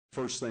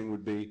First thing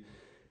would be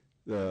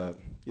a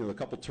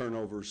couple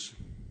turnovers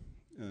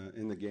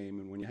in the game,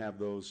 and when you have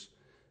those,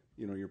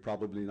 you're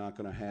probably not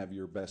going to have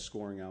your best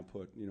scoring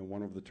output.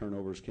 One of the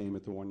turnovers came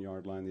at the 1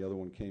 yard line, the other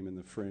one came in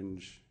the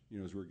fringe,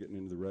 as we're getting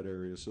into the red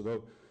area.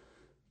 So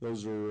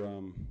those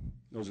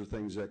are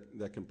things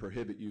that can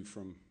prohibit you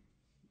from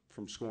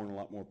scoring a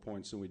lot more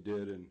points than we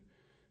did,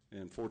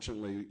 and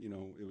fortunately,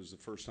 it was the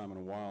first time in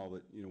a while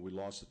that we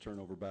lost the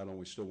turnover battle and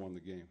we still won the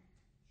game.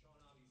 Sean,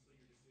 obviously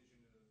your decision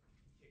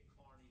to kick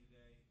Carney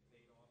today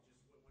paid off.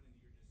 Just what went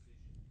into your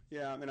decision?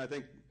 Yeah, I mean, I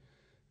think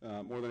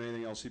more than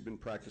anything else, he'd been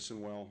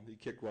practicing well. He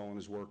kicked well in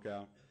his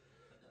workout,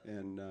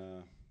 and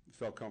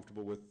felt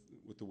comfortable with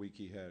the week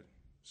he had.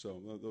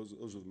 So those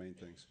are the main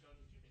things. Sean,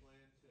 did you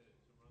plan to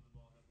run the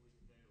ball heavily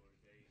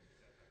today,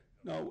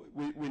 or today?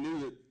 No, we knew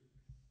that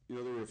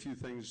there were a few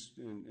things,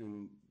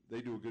 and they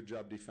do a good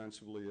job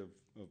defensively of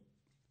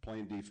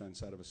playing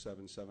defense out of a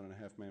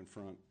 7.5 man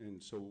front,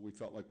 and so we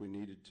felt like we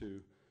needed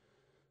to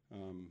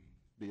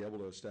be able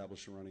to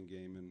establish a running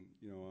game, and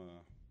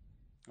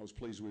I was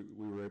pleased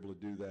we were able to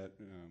do that.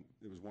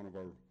 It was one of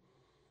our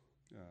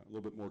a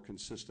little bit more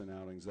consistent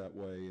outings that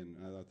way, and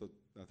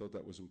I thought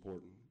that was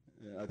important.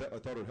 I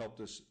thought it helped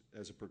us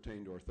as it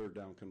pertained to our third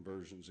down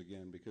conversions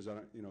again, because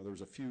there was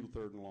a few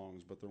third and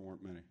longs, but there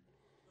weren't many.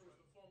 There was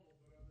the fumble,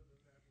 but other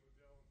than that,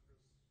 Liddell and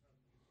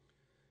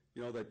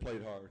Chris. They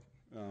played hard,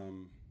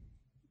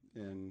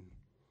 and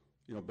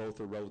both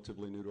are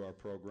relatively new to our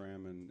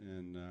program,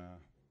 and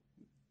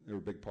they were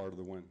a big part of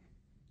the win.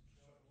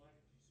 Why did you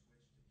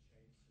switch to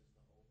Chase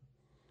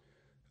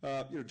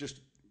as the holder?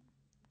 Just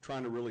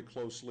trying to really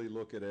closely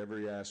look at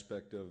every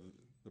aspect of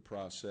the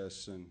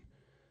process, and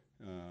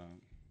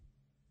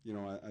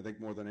I think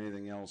more than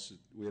anything else,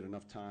 we had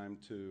enough time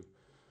to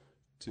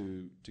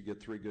get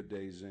 3 good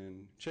days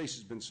in. Chase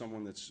has been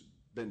someone that's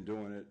been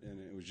doing it, and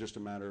it was just a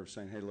matter of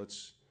saying, hey,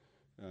 let's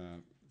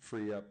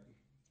free up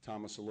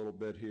Thomas a little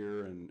bit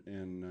here,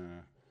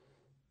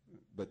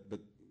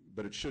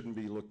 but it shouldn't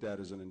be looked at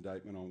as an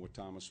indictment on what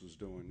Thomas was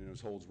doing.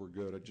 His holds were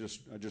good. I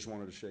just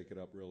wanted to shake it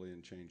up really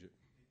and change it.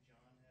 Did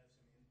John have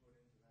some input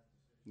into that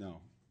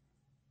decision?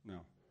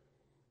 No.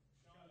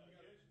 Sean, you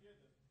had a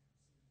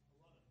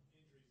lot of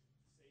injuries,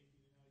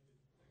 safety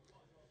tonight. Did that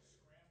cause a lot of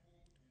scramble?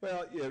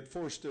 Well, yeah, it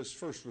forced us,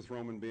 first with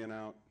Roman being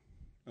out,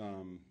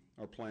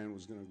 our plan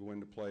was going to go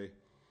into play,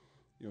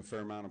 a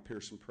fair amount of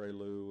Pearson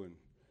Prelu and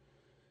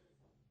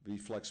be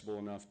flexible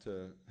enough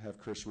to have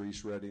Chris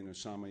Reese ready and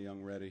Usama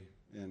Young ready.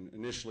 And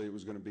initially it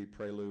was going to be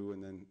Prelu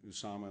and then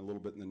Usama a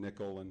little bit in the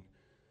nickel. And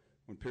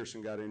when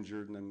Pearson got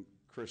injured and then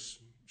Chris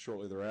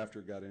shortly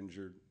thereafter got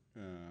injured,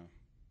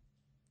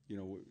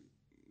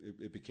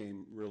 it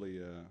became really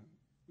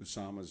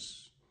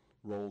Usama's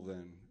role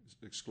then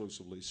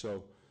exclusively.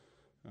 So,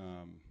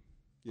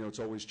 it's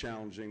always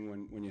challenging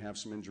when you have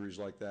some injuries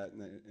like that,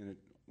 and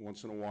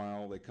once in a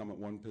while they come at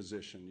one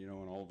position,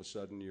 and all of a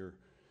sudden you're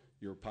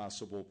a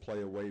possible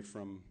play away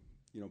from,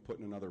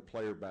 putting another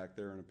player back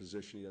there in a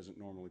position he doesn't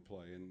normally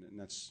play, and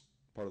that's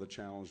part of the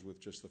challenge with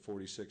just the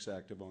 46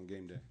 active on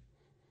game day. Are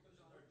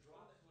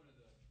drops one of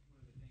the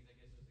things, I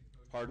guess, as a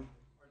coach? Pardon?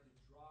 Are the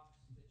drops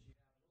that you have,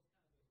 are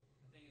those kind of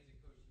the thing as a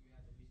coach you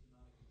have the least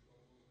amount of control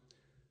over, you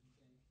think?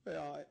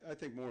 Well, I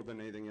think more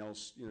than anything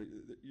else,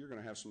 you're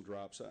going to have some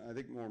drops. I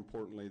think more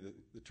importantly,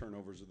 the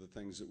turnovers are the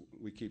things that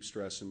we keep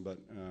stressing. But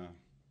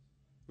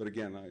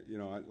again,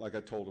 like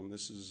I told them,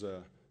 this is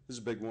a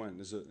big win.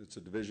 It's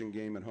a division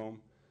game at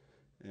home,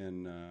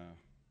 and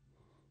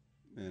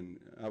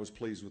I was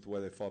pleased with the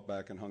way they fought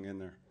back and hung in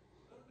there.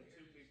 What are the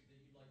two things that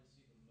you'd like to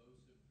see the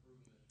most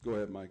improvement? Go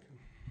ahead, Mike.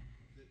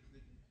 The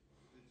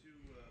two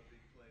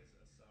big plays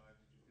aside,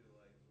 did you feel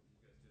like you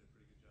guys did a pretty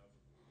good job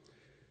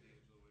of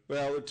David?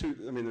 Well,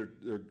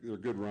 they're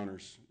good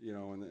runners,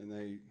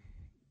 and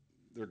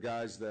they're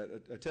guys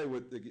that I tell you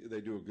what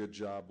they do a good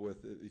job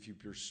with. If you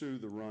pursue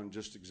the run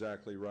just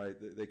exactly right,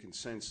 they can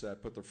sense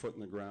that, put their foot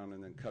in the ground,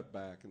 and then cut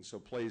back. And so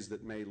plays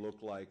that may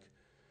look like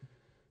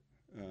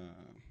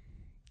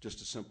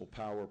just a simple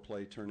power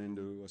play turn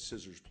into a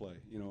scissors play,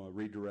 a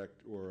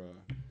redirect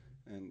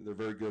and they're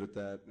very good at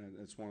that, and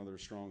it's one of their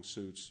strong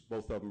suits.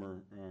 Both of them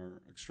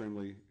are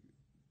extremely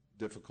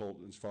difficult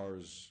as far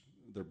as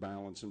their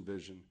balance and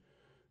vision.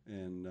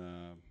 And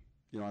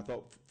I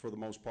thought for the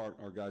most part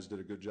our guys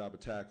did a good job of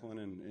tackling,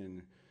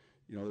 and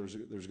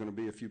there's going to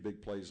be a few big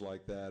plays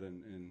like that,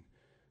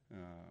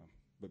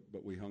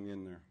 but we hung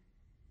in there.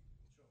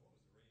 Sean, what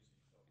was the reason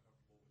you felt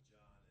comfortable with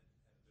John and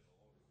had it been a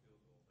longer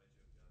field goal,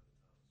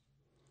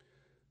 might you have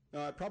gone to Thomas? No,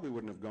 I probably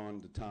wouldn't have gone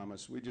to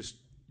Thomas. We just,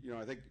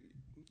 I think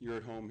you're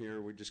at home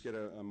here. We just get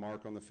a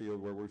mark on the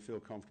field where we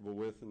feel comfortable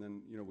with, and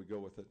then, we go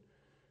with it.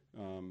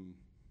 And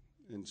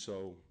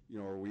so,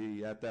 are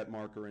we at that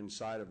mark or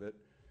inside of it?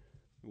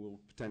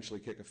 We'll potentially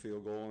kick a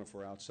field goal, and if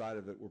we're outside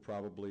of it, we're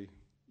probably,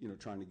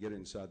 trying to get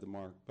inside the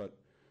mark. But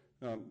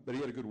he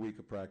had a good week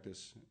of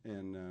practice,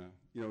 and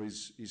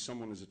he's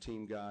someone who's a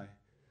team guy.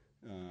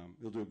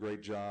 He'll do a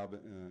great job,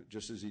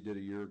 just as he did a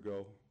year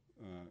ago,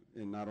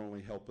 in not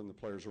only helping the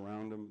players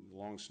around him, the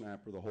long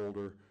snapper, the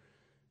holder,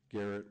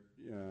 Garrett.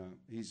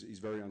 He's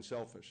very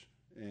unselfish,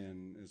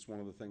 and it's one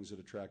of the things that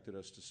attracted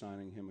us to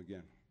signing him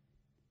again.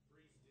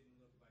 Brees didn't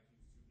look like he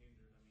was too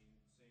injured.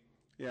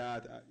 I mean,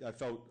 same. Yeah, I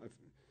felt,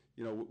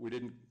 we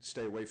didn't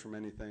stay away from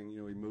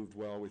anything. We moved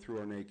well. We threw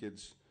our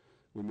nakeds.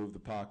 We moved the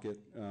pocket.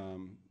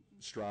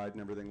 Stride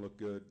and everything looked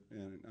good,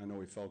 and I know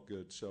he felt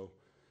good. So,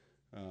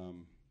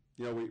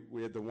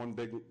 we had the one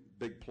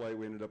big play.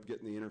 We ended up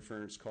getting the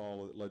interference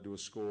call that led to a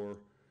score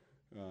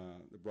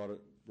that brought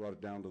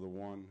it down to the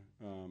one.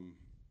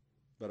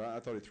 But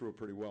I thought he threw it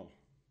pretty well.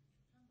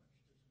 How much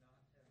does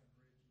not having Reggie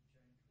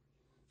change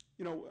what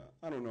you do?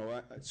 I don't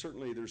know.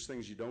 Certainly there's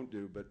things you don't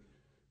do, but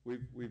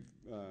we've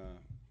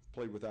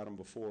played without him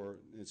before.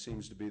 It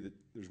seems to be that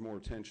there's more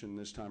attention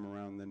this time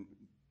around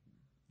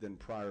than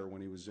prior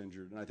when he was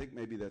injured. And I think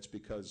maybe that's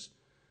because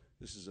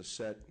this is a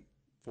set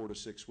 4 to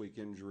 6 week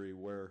injury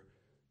where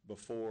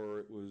before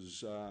it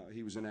was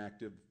he was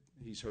inactive,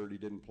 he's hurt, he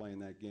didn't play in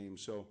that game.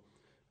 So,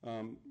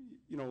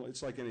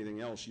 it's like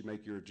anything else. You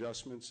make your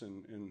adjustments,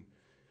 and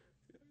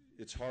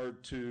it's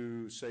hard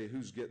to say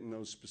who's getting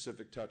those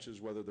specific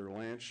touches, whether they're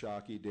Lance,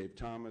 Shockey, Dave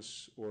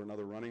Thomas, or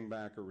another running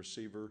back or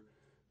receiver.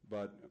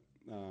 But,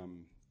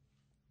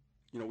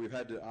 we've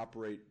had to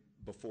operate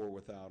before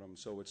without him,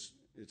 so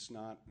it's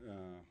not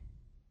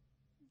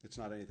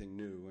anything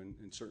new,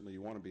 and certainly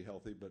you want to be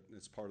healthy, but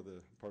it's part of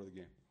the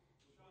game.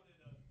 Sean, did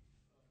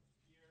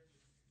Pierre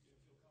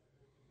just feel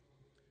comfortable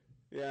with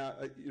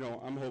him? Yeah,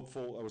 I'm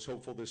hopeful. I was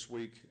hopeful this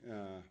week.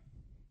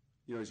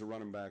 He's a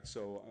running back,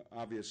 so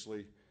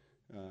obviously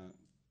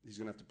he's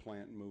going to have to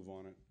plant and move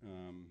on it.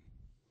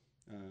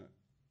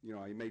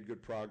 He made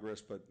good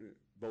progress, but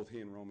both he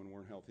and Roman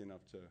weren't healthy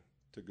enough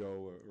to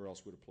go, or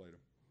else would have played him.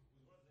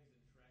 Was one of the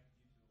things that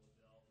attracted you to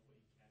Liddell, the way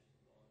he catches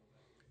the ball in the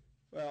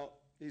backfield? Well,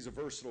 he's a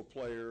versatile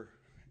player,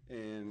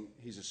 and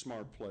he's a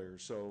smart player.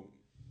 So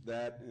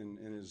that and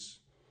his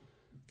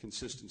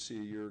consistency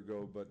a year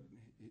ago, but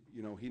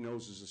he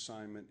knows his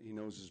assignment. He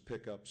knows his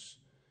pickups.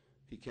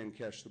 He can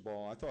catch the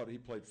ball. I thought he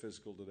played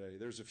physical today.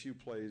 There's a few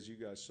plays you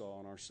guys saw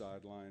on our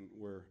sideline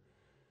where,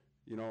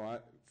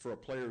 for a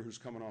player who's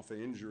coming off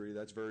an injury,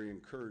 that's very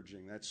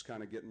encouraging. That's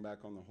kind of getting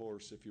back on the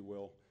horse, if you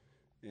will.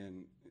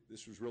 And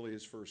this was really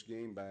his first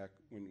game back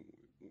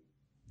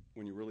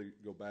when you really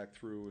go back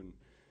through and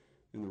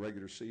in the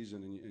regular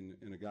season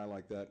and a guy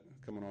like that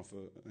coming off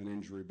an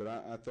injury. But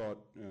I thought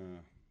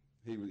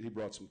he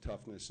brought some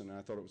toughness, and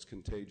I thought it was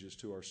contagious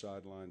to our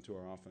sideline, to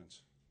our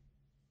offense.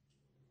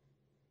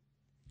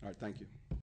 All right, thank you.